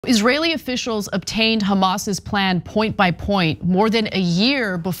Israeli officials obtained Hamas's plan point by point more than a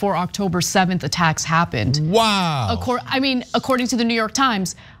year before October 7th attacks happened. Wow. According to the New York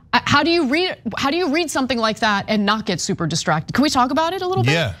Times. How do you read something like that and not get super distracted? Can we talk about it a little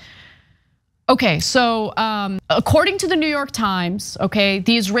bit? Yeah. Okay, so according to the New York Times, okay,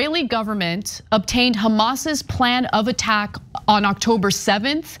 the Israeli government obtained Hamas's plan of attack on October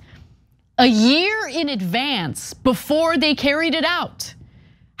 7th a year in advance before they carried it out.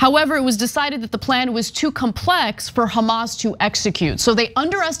 However, it was decided that the plan was too complex for Hamas to execute. So they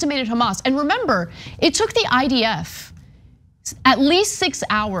underestimated Hamas. And remember, it took the IDF at least 6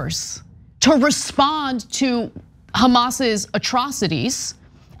 hours to respond to Hamas's atrocities.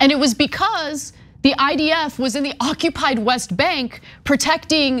 And it was because the IDF was in the occupied West Bank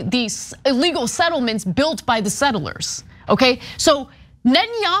protecting these illegal settlements built by the settlers, okay? So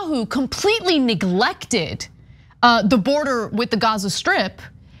Netanyahu completely neglected the border with the Gaza Strip.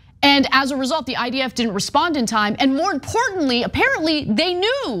 And as a result, the IDF didn't respond in time. And more importantly, apparently they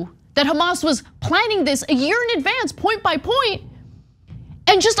knew that Hamas was planning this a year in advance, point by point,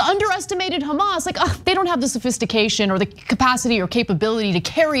 and just underestimated Hamas. Like, they don't have the sophistication or the capacity or capability to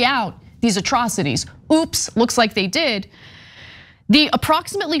carry out these atrocities. Oops, looks like they did. The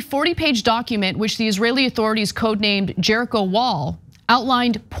approximately 40-page document, which the Israeli authorities codenamed Jericho Wall,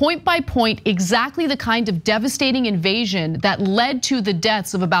 outlined point by point exactly the kind of devastating invasion that led to the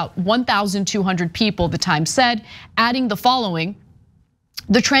deaths of about 1,200 people, the Times said, adding the following.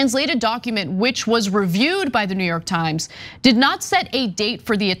 The translated document, which was reviewed by the New York Times, did not set a date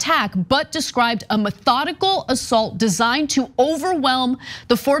for the attack, but described a methodical assault designed to overwhelm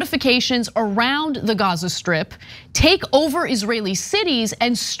the fortifications around the Gaza Strip, take over Israeli cities,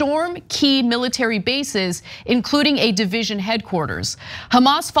 and storm key military bases, including a division headquarters.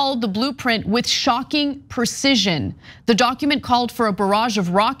 Hamas followed the blueprint with shocking precision. The document called for a barrage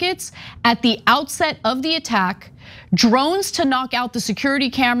of rockets at the outset of the attack, drones to knock out the security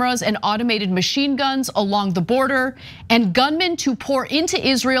cameras and automated machine guns along the border, and gunmen to pour into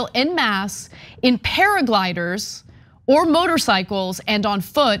Israel en masse in paragliders or motorcycles and on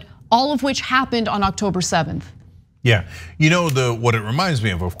foot, all of which happened on October 7th. Yeah, you know what it reminds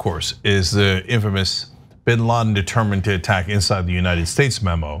me of course, is the infamous bin Laden determined to attack inside the United States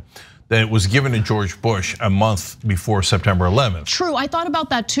memo that was given to George Bush a month before September 11th. True, I thought about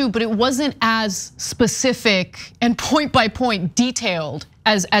that too, but it wasn't as specific and point by point detailed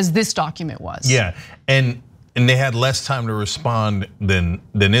as this document was. Yeah, and they had less time to respond than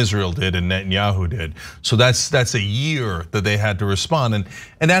Israel did and Netanyahu did. So that's a year that they had to respond,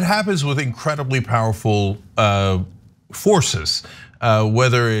 and that happens with incredibly powerful forces.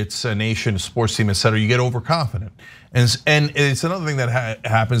 Whether it's a nation, a sports team, etc., you get overconfident. And it's another thing that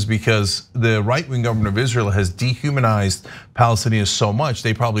happens because the right-wing government of Israel has dehumanized Palestinians so much,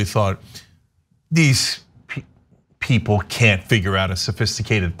 they probably thought these people can't figure out a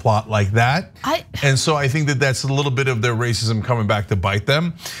sophisticated plot like that. And so I think that that's a little bit of their racism coming back to bite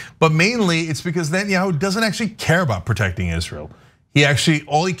them. But mainly it's because Netanyahu doesn't actually care about protecting Israel.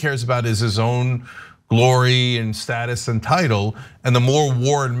 All he cares about is his own glory and status and title, and the more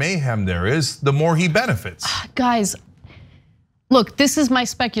war and mayhem there is, the more he benefits. Guys, look, this is my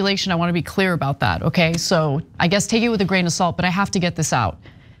speculation. I want to be clear about that, okay? So I guess take it with a grain of salt, but I have to get this out.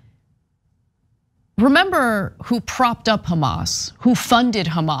 Remember who propped up Hamas, who funded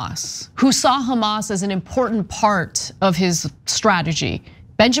Hamas, who saw Hamas as an important part of his strategy.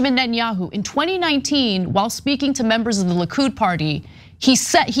 Benjamin Netanyahu, in 2019, while speaking to members of the Likud party, he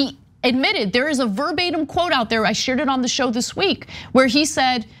admitted, there is a verbatim quote out there, I shared it on the show this week, where he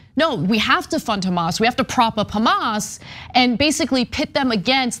said, no, we have to fund Hamas, we have to prop up Hamas and basically pit them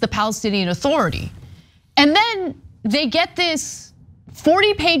against the Palestinian Authority. And then they get this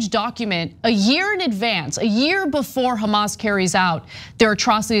 40-page document a year in advance, a year before Hamas carries out their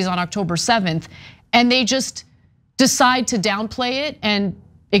atrocities on October 7th, and they just decide to downplay it and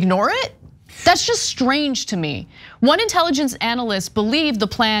ignore it? That's just strange to me. One intelligence analyst believed the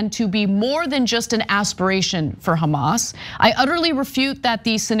plan to be more than just an aspiration for Hamas. I utterly refute that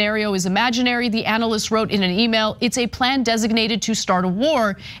the scenario is imaginary. The analyst wrote in an email, it's a plan designated to start a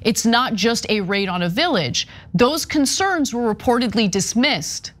war. It's not just a raid on a village. Those concerns were reportedly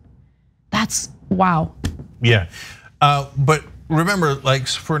dismissed. That's wow. Yeah, but remember, like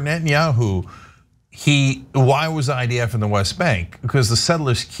for Netanyahu, why was the IDF in the West Bank? Because the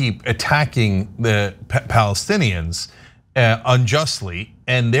settlers keep attacking the Palestinians unjustly,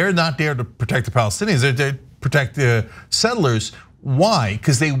 and they're not there to protect the Palestinians, they're there to protect the settlers. Why?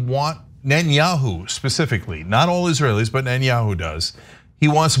 Because they want Netanyahu specifically, not all Israelis, but Netanyahu does. He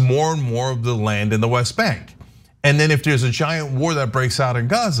wants more and more of the land in the West Bank. And then if there's a giant war that breaks out in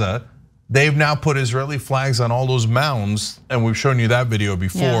Gaza, they've now put Israeli flags on all those mounds, and we've shown you that video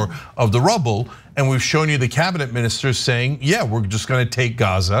before of the rubble, and we've shown you the cabinet ministers saying, yeah, we're just gonna take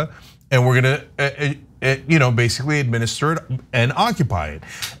Gaza and we're gonna basically administer it and occupy it.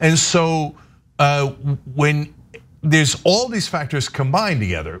 And so when there's all these factors combined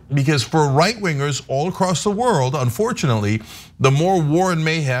together, because for right-wingers all across the world, unfortunately, the more war and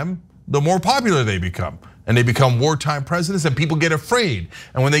mayhem, the more popular they become. And they become wartime presidents, and people get afraid.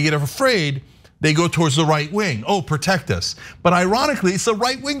 And when they get afraid, they go towards the right wing. Oh, protect us. But ironically, it's the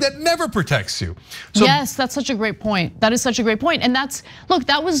right wing that never protects you. So yes, that's such a great point. That is such a great point. And look,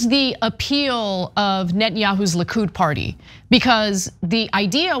 that was the appeal of Netanyahu's Likud party, because the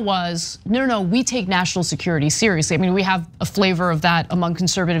idea was, no, we take national security seriously. I mean, we have a flavor of that among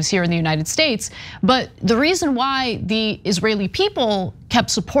conservatives here in the United States. But the reason why the Israeli people kept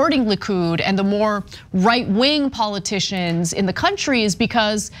supporting Likud and the more right-wing politicians in the country is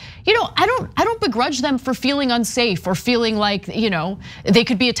because, I don't begrudge them for feeling unsafe or feeling like, they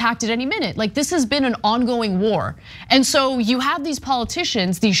could be attacked at any minute. Like, this has been an ongoing war. And so you have these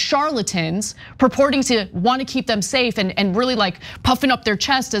politicians, these charlatans, purporting to want to keep them safe and really like puffing up their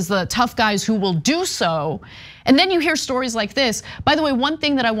chest as the tough guys who will do so. And then you hear stories like this. By the way, one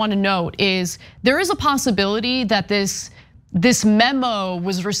thing that I want to note is there is a possibility that this memo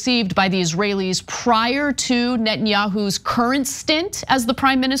was received by the Israelis prior to Netanyahu's current stint as the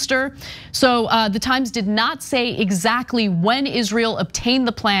prime minister. So the Times did not say exactly when Israel obtained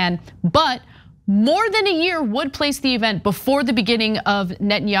the plan, but more than a year would place the event before the beginning of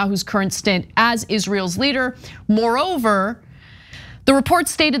Netanyahu's current stint as Israel's leader. Moreover, the report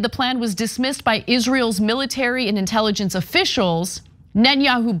stated the plan was dismissed by Israel's military and intelligence officials.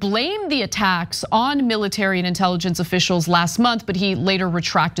 Netanyahu blamed the attacks on military and intelligence officials last month, but he later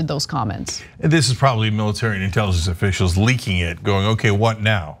retracted those comments. And this is probably military and intelligence officials leaking it, going, okay, what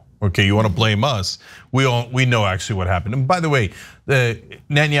now? Okay, you want to blame us? We know actually what happened. And by the way,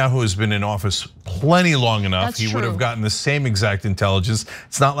 Netanyahu has been in office plenty long enough. That's true. Would have gotten the same exact intelligence.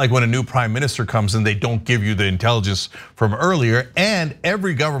 It's not like when a new prime minister comes in, they don't give you the intelligence from earlier. And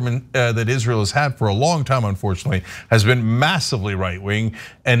every government that Israel has had for a long time, unfortunately, has been massively right-wing.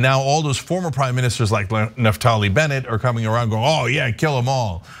 And now all those former prime ministers like Naftali Bennett are coming around going, oh yeah, kill them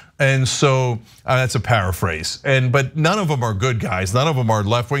all. And so that's a paraphrase. But none of them are good guys. None of them are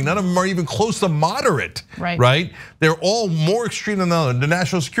left wing. None of them are even close to moderate. Right? They're all more extreme than the other. The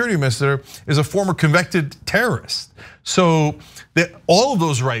national security minister is a former convicted terrorist. So all of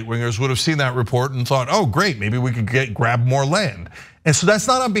those right wingers would have seen that report and thought, oh great, maybe we could grab more land. And so that's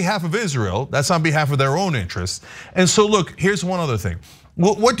not on behalf of Israel. That's on behalf of their own interests. And so look, here's one other thing.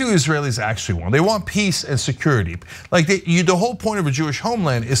 What do Israelis actually want? They want peace and security. Like the whole point of a Jewish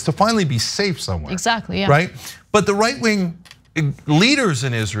homeland is to finally be safe somewhere. Exactly, yeah. Right? But the right-wing leaders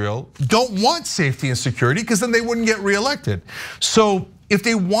in Israel don't want safety and security because then they wouldn't get reelected. So if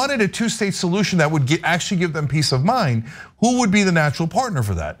they wanted a two-state solution that would actually give them peace of mind, who would be the natural partner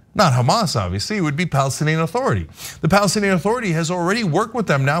for that? Not Hamas, obviously, it would be Palestinian Authority. The Palestinian Authority has already worked with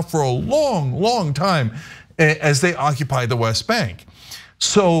them now for a long, long time as they occupy the West Bank.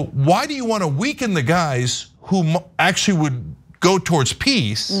 So why do you want to weaken the guys who actually would go towards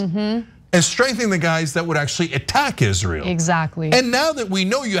peace and strengthen the guys that would actually attack Israel? Exactly. And now that we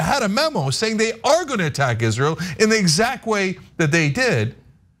know you had a memo saying they are going to attack Israel in the exact way that they did,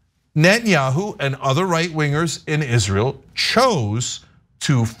 Netanyahu and other right-wingers in Israel chose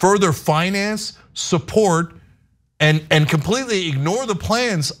to further finance, support, and completely ignore the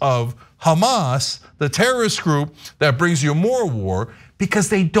plans of Hamas, the terrorist group that brings you more war, because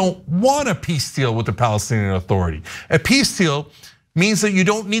they don't want a peace deal with the Palestinian Authority. A peace deal means that you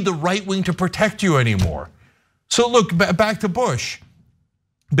don't need the right wing to protect you anymore. So look, back to Bush.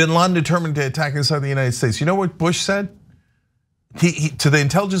 Bin Laden determined to attack inside the United States. You know what Bush said? To the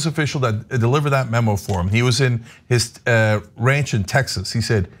intelligence official that delivered that memo for him, he was in his ranch in Texas. He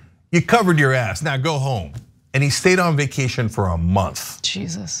said, you covered your ass, now go home. And he stayed on vacation for a month.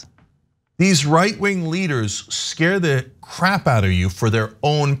 Jesus. These right-wing leaders scare the crap out of you for their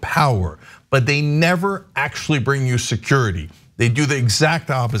own power, but they never actually bring you security. They do the exact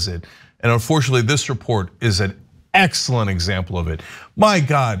opposite. And unfortunately, this report is an excellent example of it. My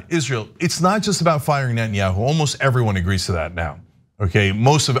God, Israel, it's not just about firing Netanyahu. Almost everyone agrees to that now. Okay,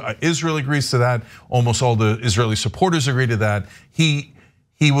 most of Israel agrees to that. Almost all the Israeli supporters agree to that. He's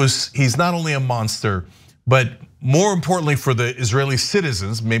not only a monster, but more importantly for the Israeli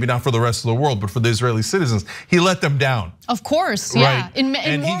citizens, maybe not for the rest of the world, but for the Israeli citizens, he let them down. Of course, yeah. Right?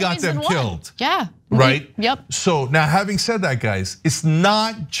 And he got them killed. Yeah. Right? Yep. So now having said that, guys, it's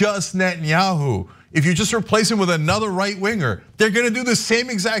not just Netanyahu. if you just replace him with another right winger, they're gonna do the same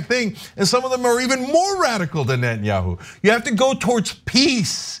exact thing. And some of them are even more radical than Netanyahu. You have to go towards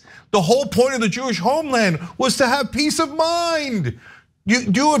peace. The whole point of the Jewish homeland was to have peace of mind. You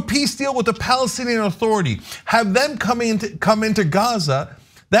do a peace deal with the Palestinian Authority, have them come into Gaza.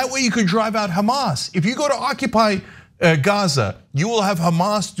 That way you could drive out Hamas. If you go to occupy Gaza, you will have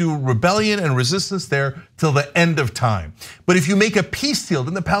Hamas do rebellion and resistance there till the end of time. But if you make a peace deal,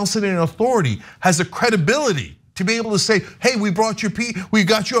 then the Palestinian Authority has a credibility to be able to say, hey, we brought you peace, we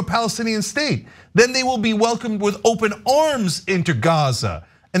got you a Palestinian state. Then they will be welcomed with open arms into Gaza.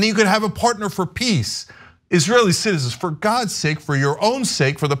 And then you could have a partner for peace. Israeli citizens, for God's sake, for your own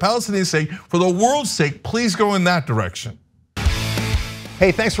sake, for the Palestinian sake, for the world's sake, please go in that direction.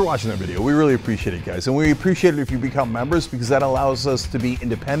 Hey, thanks for watching that video. We really appreciate it, guys. And we appreciate it if you become members, because that allows us to be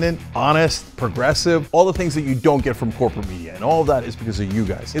independent, honest, progressive, all the things that you don't get from corporate media. And all of that is because of you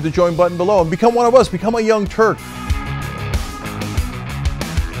guys. Hit the join button below and become one of us, become a Young Turk.